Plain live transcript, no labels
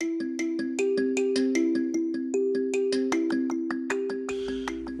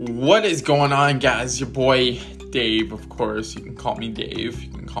What is going on, guys? Your boy Dave, of course. You can call me Dave. You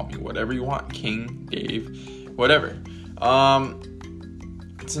can call me whatever you want. King, Dave, whatever.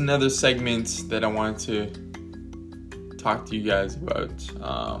 It's another segment that I wanted to talk to you guys about.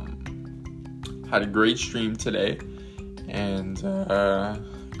 Had a great stream today, and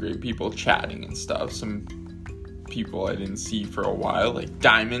great people chatting and stuff. Some people I didn't see for a while, like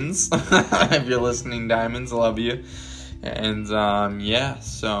Diamonds. If you're listening, Diamonds, I love you. And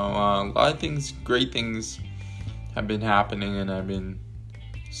so a lot of things, great things have been happening, and I've been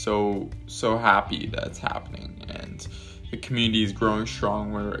so happy that's happening. And the community is growing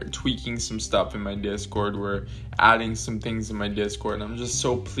strong. We're tweaking some stuff in my Discord. We're adding some things in my Discord. I'm just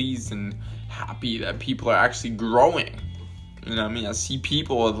so pleased and happy that people are actually growing. You know what I mean? I see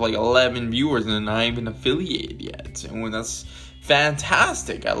people with like 11 viewers and they're not even affiliated yet. And when that's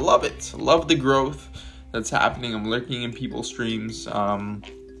fantastic. I love it. I love the growth that's happening. I'm lurking in people's streams,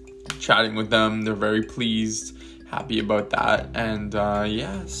 chatting with them. They're very pleased, happy about that. And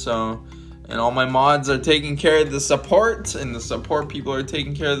and all my mods are taking care of the support, and the support people are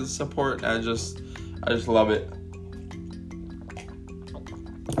taking care of the support. And I just love it.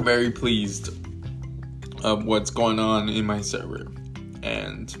 I'm very pleased of what's going on in my server.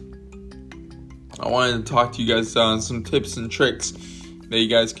 And I wanted to talk to you guys on some tips and tricks that you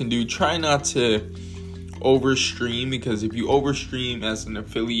guys can do. Try not to overstream, because if you overstream as an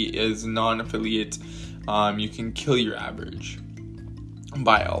affiliate, as a non-affiliate, you can kill your average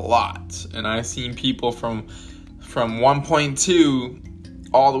by a lot. And I've seen people from 1.2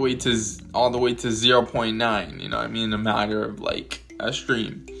 all the way to 0.9, you know what I mean, in a matter of like a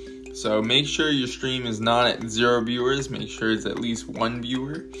stream. So make sure your stream is not at 0 viewers. Make sure it's at least 1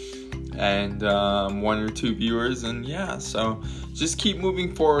 viewer and 1 or 2 viewers. And so just keep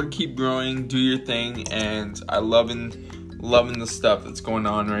moving forward, keep growing, do your thing. And I loving the stuff that's going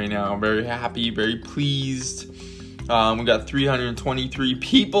on right now. I'm very happy, very pleased. We got 323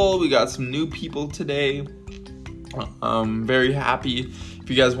 people. We got some new people today. I'm very happy. If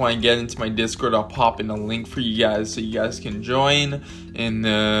you guys want to get into my Discord, I'll pop in a link for you guys so you guys can join in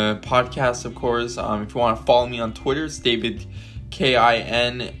the podcast, of course. If you want to follow me on Twitter, it's David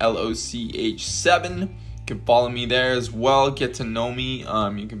KINLOCH7. You can follow me there as well. Get to know me.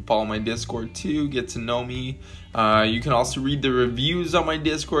 You can follow my Discord too. Get to know me. You can also read the reviews on my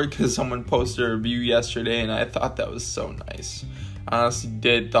Discord, because someone posted a review yesterday and I thought that was so nice. I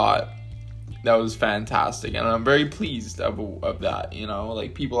honestly thought that was fantastic, and I'm very pleased of that, you know,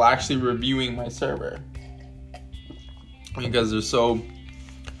 like people actually reviewing my server, because they're so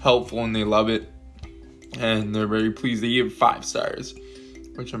helpful and they love it, and they're very pleased. They give 5 stars,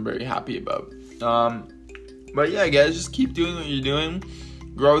 which I'm very happy about. But yeah, guys, just keep doing what you're doing.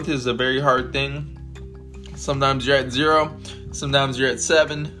 Growth is a very hard thing. Sometimes you're at 0, sometimes you're at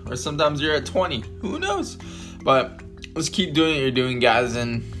 7, or sometimes you're at 20. Who knows? But just keep doing what you're doing, guys.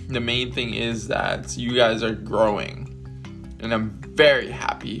 And the main thing is that you guys are growing. And I'm very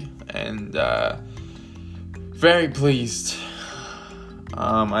happy and very pleased.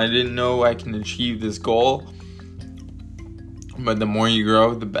 I didn't know I can achieve this goal. But the more you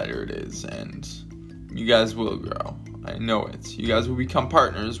grow, the better it is. And you guys will grow. I know it. You guys will become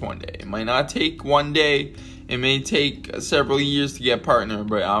partners one day. It might not take one day. It may take several years to get partner,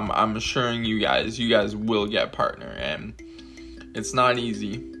 but I'm assuring you guys will get partner. And it's not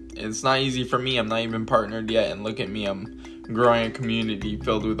easy. It's not easy for me. I'm not even partnered yet, and look at me. I'm growing a community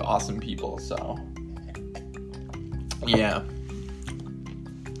filled with awesome people. So yeah.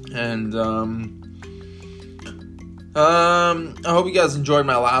 And I hope you guys enjoyed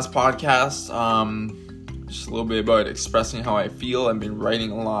my last podcast. Just a little bit about expressing how I feel. I've been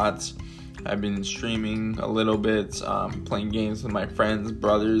writing a lot. I've been streaming a little bit, playing games with my friends,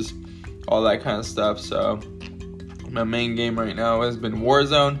 brothers, all that kind of stuff. So my main game right now has been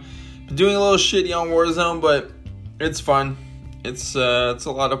Warzone. Been doing a little shitty on Warzone, but it's fun. It's a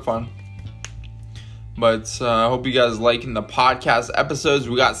lot of fun. But I hope you guys liking the podcast episodes.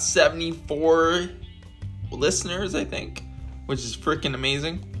 We got 74 listeners, I think, which is freaking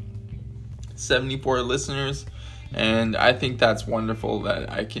amazing. 74 listeners, and I think that's wonderful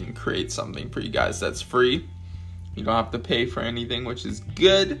that I can create something for you guys that's free. You don't have to pay for anything, which is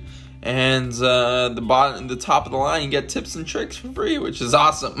good. And the top of the line, you get tips and tricks for free, which is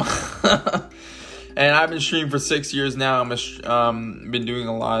awesome. And I've been streaming for 6 years now. I'm been doing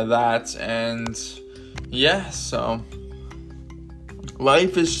a lot of that, and so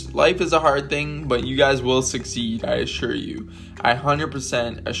life is a hard thing, but you guys will succeed. I assure you. I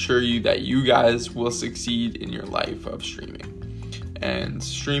 100% assure you that you guys will succeed in your life of streaming. And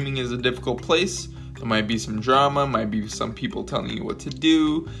streaming is a difficult place. There might be some drama, might be some people telling you what to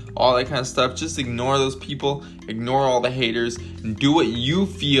do, all that kind of stuff. Just ignore those people, ignore all the haters, and do what you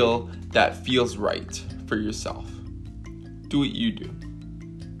feel that feels right for yourself. Do what you do.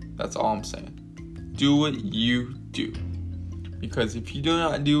 That's all I'm saying. Do what you do. Because if you do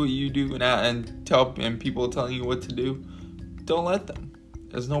not do what you do and people telling you what to do, don't let them.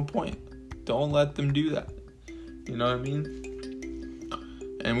 There's no point. Don't let them do that. You know what I mean?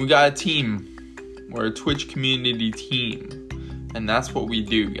 And we got a team. We're a Twitch community team. And that's what we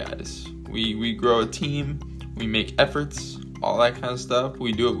do, guys. We grow a team. We make efforts. All that kind of stuff.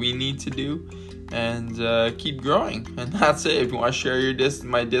 We do what we need to do. And keep growing. And that's it. If you want to share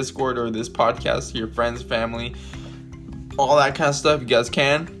my Discord or this podcast to your friends, family, all that kind of stuff, you guys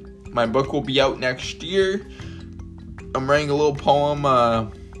can. My book will be out next year. I'm writing a little poem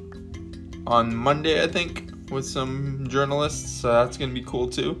on Monday, I think, with some journalists. So that's going to be cool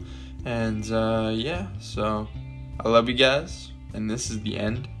too. And yeah, so I love you guys. And this is the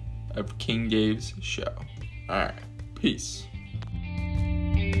end of King Dave's show. Alright, peace.